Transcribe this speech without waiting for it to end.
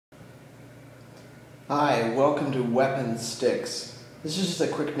Hi, welcome to Weapon Sticks. This is just a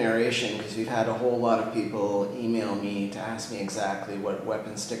quick narration because we've had a whole lot of people email me to ask me exactly what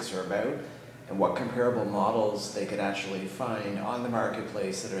weapon sticks are about and what comparable models they could actually find on the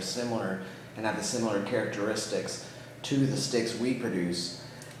marketplace that are similar and have the similar characteristics to the sticks we produce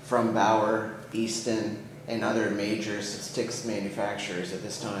from Bauer, Easton, and other major sticks manufacturers at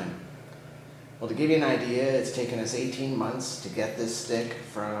this time. Well, to give you an idea, it's taken us 18 months to get this stick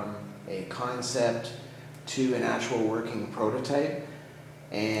from a concept to an actual working prototype,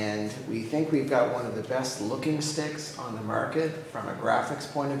 and we think we've got one of the best looking sticks on the market from a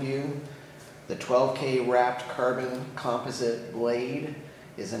graphics point of view. The 12K wrapped carbon composite blade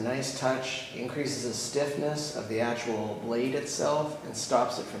is a nice touch, increases the stiffness of the actual blade itself and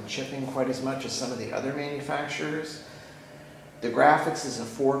stops it from chipping quite as much as some of the other manufacturers. The graphics is a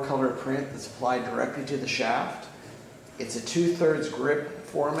 4-color print that's applied directly to the shaft. It's a 2/3 grip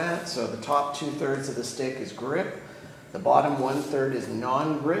format, so the top 2/3 of the stick is grip. The bottom 1/3 is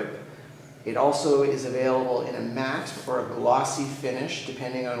non-grip. It also is available in a matte or a glossy finish,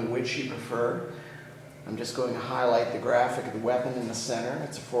 depending on which you prefer. I'm just going to highlight the graphic of the weapon in the center.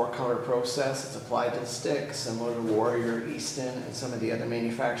 It's a 4-color process. It's applied to the stick, similar to Warrior, Easton, and some of the other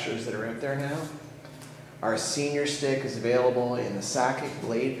manufacturers that are out there now. Our senior stick is available in the Sakic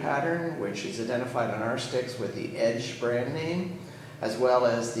blade pattern, which is identified on our sticks with the Edge brand name, as well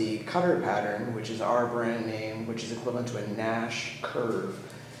as the cutter pattern, which is our brand name, which is equivalent to a Nash curve.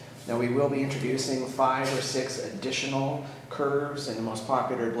 Now we will be introducing 5 or 6 additional curves in the most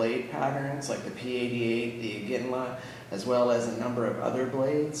popular blade patterns, like the P88, the Ginla, as well as a number of other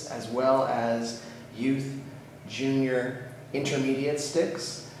blades, as well as youth, junior, intermediate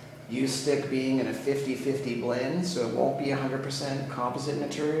sticks. Youth stick being in a 50-50 blend, so it won't be 100% composite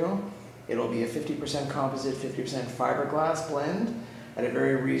material. It'll be a 50% composite, 50% fiberglass blend at a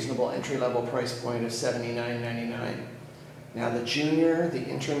very reasonable entry-level price point of $79.99. Now the junior, the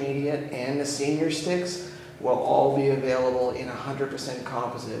intermediate, and the senior sticks will all be available in 100%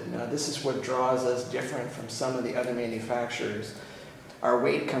 composite. Now this is what draws us different from some of the other manufacturers. Our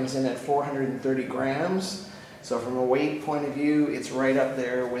weight comes in at 430 grams. So from a weight point of view, it's right up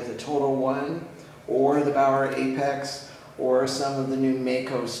there with a Total One or the Bauer Apex or some of the new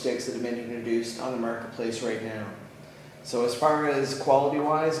Mako sticks that have been introduced on the marketplace right now. So as far as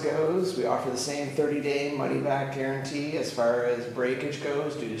quality-wise goes, we offer the same 30-day money-back guarantee as far as breakage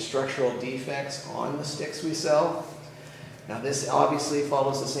goes due to structural defects on the sticks we sell. Now this obviously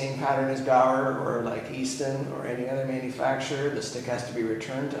follows the same pattern as Bauer or like Easton or any other manufacturer. The stick has to be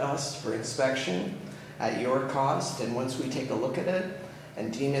returned to us for inspection at your cost, and once we take a look at it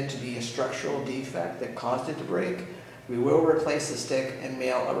and deem it to be a structural defect that caused it to break, we will replace the stick and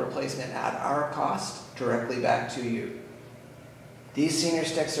mail a replacement at our cost directly back to you. These senior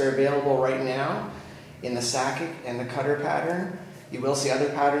sticks are available right now in the Sakic and the cutter pattern. You will see other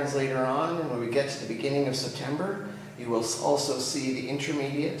patterns later on, and when we get to the beginning of September, you will also see the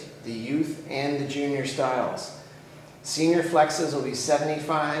intermediate, the youth, and the junior styles. Senior flexes will be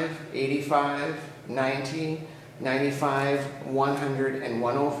 75, 85, 90, 95, 100, and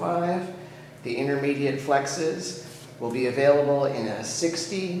 105. The intermediate flexes will be available in a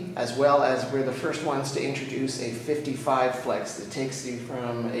 60, as well as we're the first ones to introduce a 55 flex that takes you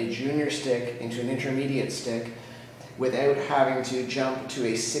from a junior stick into an intermediate stick without having to jump to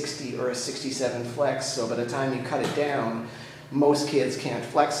a 60 or a 67 flex. So by the time you cut it down, most kids can't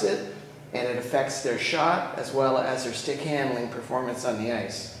flex it, and it affects their shot as well as their stick handling performance on the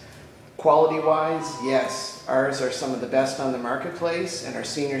ice. Quality-wise, yes, ours are some of the best on the marketplace, and our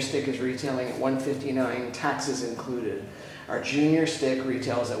senior stick is retailing at $159, taxes included. Our junior stick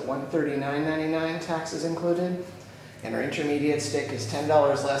retails at $139.99, taxes included, and our intermediate stick is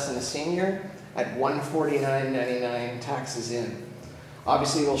 $10 less than a senior at $149.99, taxes in.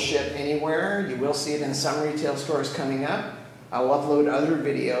 Obviously, we'll ship anywhere. You will see it in some retail stores coming up. I'll upload other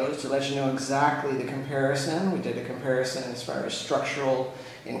videos to let you know exactly the comparison. We did a comparison as far as structural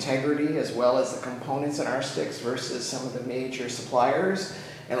integrity as well as the components in our sticks versus some of the major suppliers.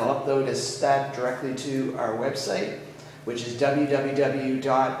 And I'll upload that directly to our website, which is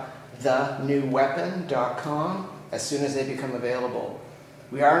www.thenewweapon.com as soon as they become available.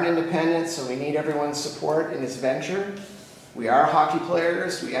 We are an independent, so we need everyone's support in this venture. We are hockey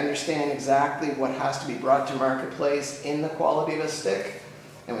players. We understand exactly what has to be brought to marketplace in the quality of a stick,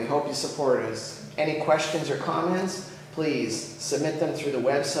 and we hope you support us. Any questions or comments, please submit them through the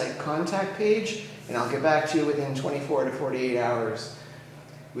website contact page, and I'll get back to you within 24 to 48 hours.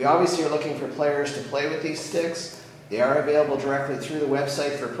 We obviously are looking for players to play with these sticks. They are available directly through the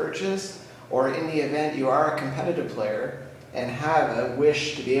website for purchase, or in the event you are a competitive player and have a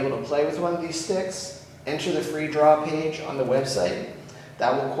wish to be able to play with one of these sticks, enter the free draw page on the website.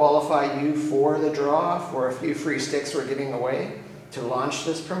 That will qualify you for the draw for a few free sticks we're giving away to launch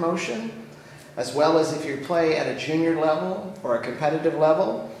this promotion, as well as if you play at a junior level or a competitive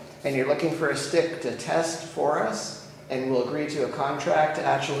level and you're looking for a stick to test for us, and we'll agree to a contract to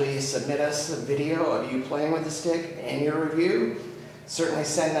actually submit us a video of you playing with the stick and your review, certainly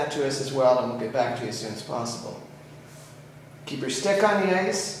send that to us as well and we'll get back to you as soon as possible. Keep your stick on the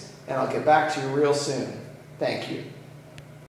ice and I'll get back to you real soon. Thank you.